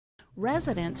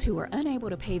Residents who are unable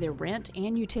to pay their rent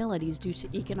and utilities due to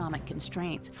economic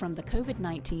constraints from the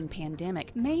COVID-19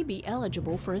 pandemic may be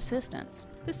eligible for assistance.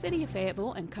 The City of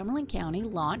Fayetteville and Cumberland County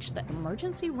launched the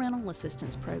Emergency Rental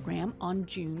Assistance Program on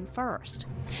June 1st.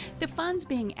 The funds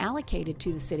being allocated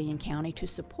to the City and County to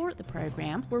support the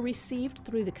program were received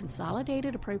through the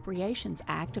Consolidated Appropriations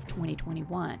Act of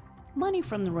 2021. Money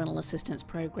from the Rental Assistance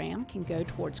Program can go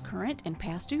towards current and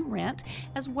past due rent,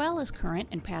 as well as current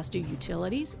and past due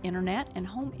utilities, internet, and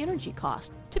home energy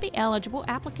costs. To be eligible,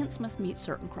 applicants must meet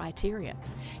certain criteria.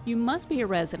 You must be a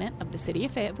resident of the City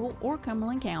of Fayetteville or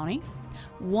Cumberland County.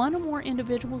 One or more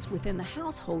individuals within the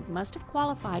household must have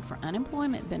qualified for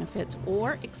unemployment benefits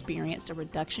or experienced a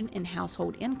reduction in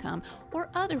household income or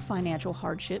other financial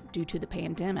hardship due to the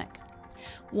pandemic.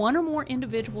 One or more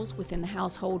individuals within the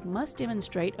household must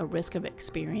demonstrate a risk of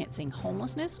experiencing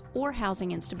homelessness or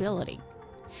housing instability.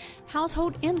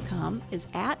 Household income is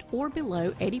at or below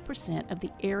 80% of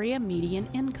the area median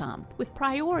income, with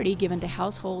priority given to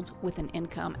households with an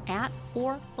income at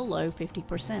or below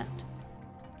 50%.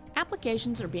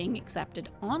 Applications are being accepted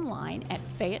online at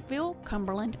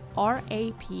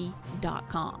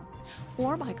FayettevilleCumberlandRAP.com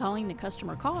or by calling the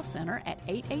Customer Call Center at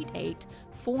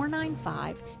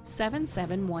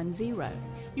 888-495-7710.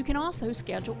 You can also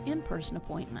schedule in-person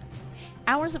appointments.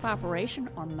 Hours of operation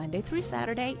are Monday through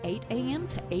Saturday, 8 a.m.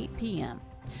 to 8 p.m.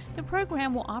 The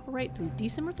program will operate through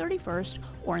December 31st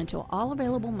or until all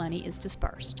available money is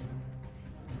dispersed.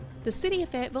 The City of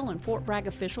Fayetteville and Fort Bragg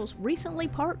officials recently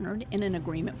partnered in an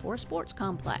agreement for a sports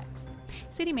complex.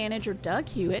 City Manager Doug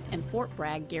Hewitt and Fort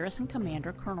Bragg Garrison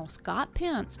Commander Colonel Scott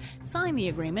Pence signed the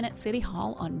agreement at City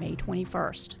Hall on May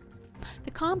 21st.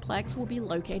 The complex will be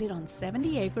located on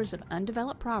 70 acres of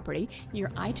undeveloped property near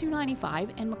I-295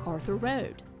 and MacArthur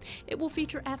Road. It will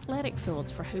feature athletic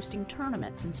fields for hosting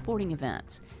tournaments and sporting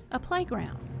events, a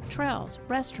playground, trails,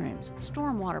 restrooms,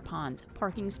 stormwater ponds,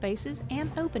 parking spaces,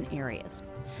 and open areas.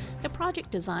 The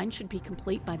project design should be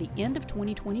complete by the end of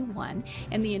 2021,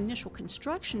 and the initial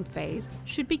construction phase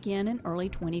should begin in early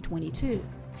 2022.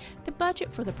 The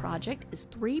budget for the project is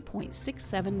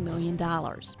 $3.67 million.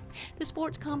 The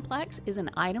sports complex is an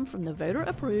item from the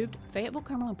voter-approved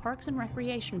Fayetteville-Cumberland Parks and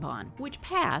Recreation Bond, which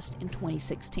passed in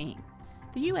 2016.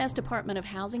 The U.S. Department of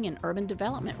Housing and Urban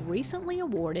Development recently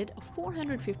awarded a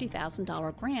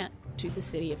 $450,000 grant to the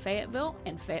City of Fayetteville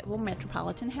and Fayetteville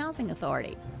Metropolitan Housing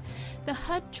Authority. The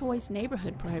HUD Choice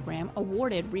Neighborhood Program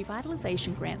awarded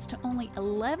revitalization grants to only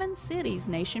 11 cities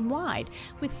nationwide,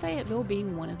 with Fayetteville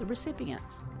being one of the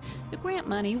recipients. The grant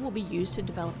money will be used to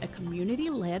develop a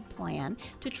community-led plan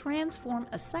to transform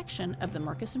a section of the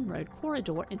Murchison Road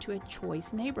corridor into a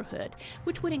choice neighborhood,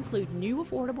 which would include new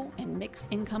affordable and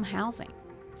mixed-income housing.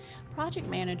 Project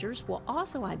managers will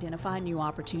also identify new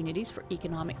opportunities for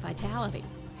economic vitality.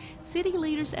 City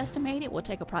leaders estimate it will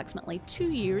take approximately 2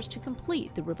 years to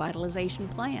complete the revitalization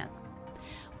plan.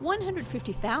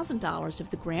 $150,000 of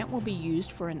the grant will be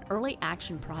used for an early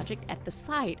action project at the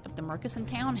site of the Murchison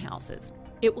townhouses.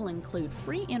 It will include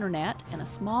free internet and a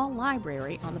small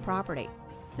library on the property.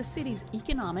 The city's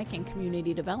Economic and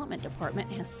Community Development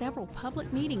Department has several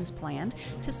public meetings planned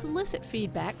to solicit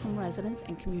feedback from residents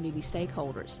and community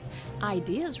stakeholders.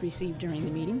 Ideas received during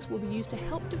the meetings will be used to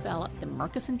help develop the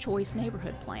Murchison Choice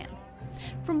Neighborhood Plan.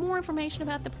 For more information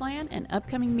about the plan and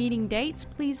upcoming meeting dates,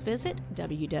 please visit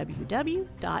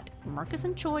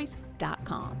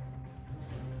www.murchisonchoice.com.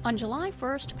 On July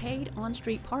 1st, paid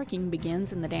on-street parking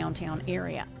begins in the downtown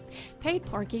area. Paid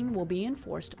parking will be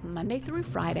enforced Monday through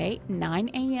Friday, 9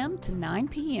 a.m. to 9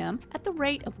 p.m. at the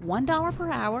rate of $1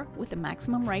 per hour with a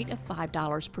maximum rate of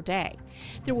 $5 per day.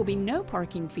 There will be no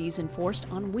parking fees enforced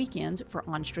on weekends for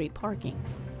on-street parking.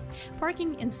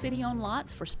 Parking in city-owned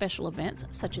lots for special events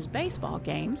such as baseball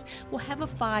games will have a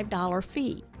 $5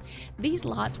 fee. These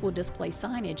lots will display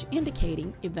signage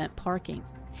indicating event parking.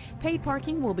 Paid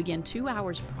parking will begin 2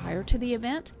 hours prior to the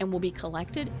event and will be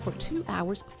collected for 2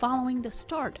 hours following the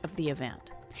start of the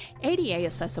event. ADA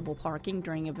accessible parking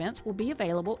during events will be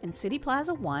available in City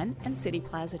Plaza 1 and City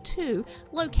Plaza 2,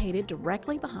 located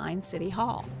directly behind City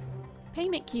Hall.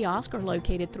 Payment kiosks are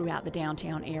located throughout the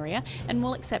downtown area and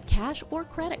will accept cash or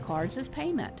credit cards as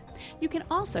payment. You can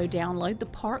also download the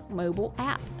Park mobile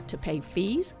app to pay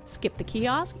fees, skip the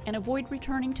kiosk, and avoid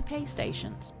returning to pay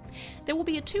stations. There will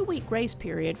be a 2-week grace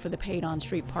period for the paid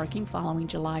on-street parking following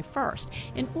July 1st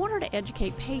in order to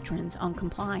educate patrons on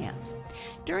compliance.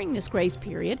 During this grace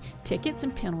period, tickets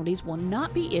and penalties will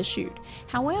not be issued.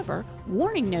 However,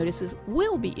 warning notices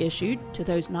will be issued to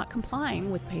those not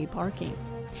complying with paid parking.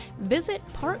 Visit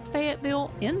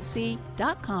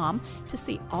parkfayetteville.nc.com to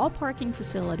see all parking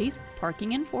facilities,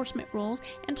 parking enforcement rules,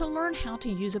 and to learn how to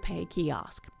use a pay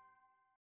kiosk.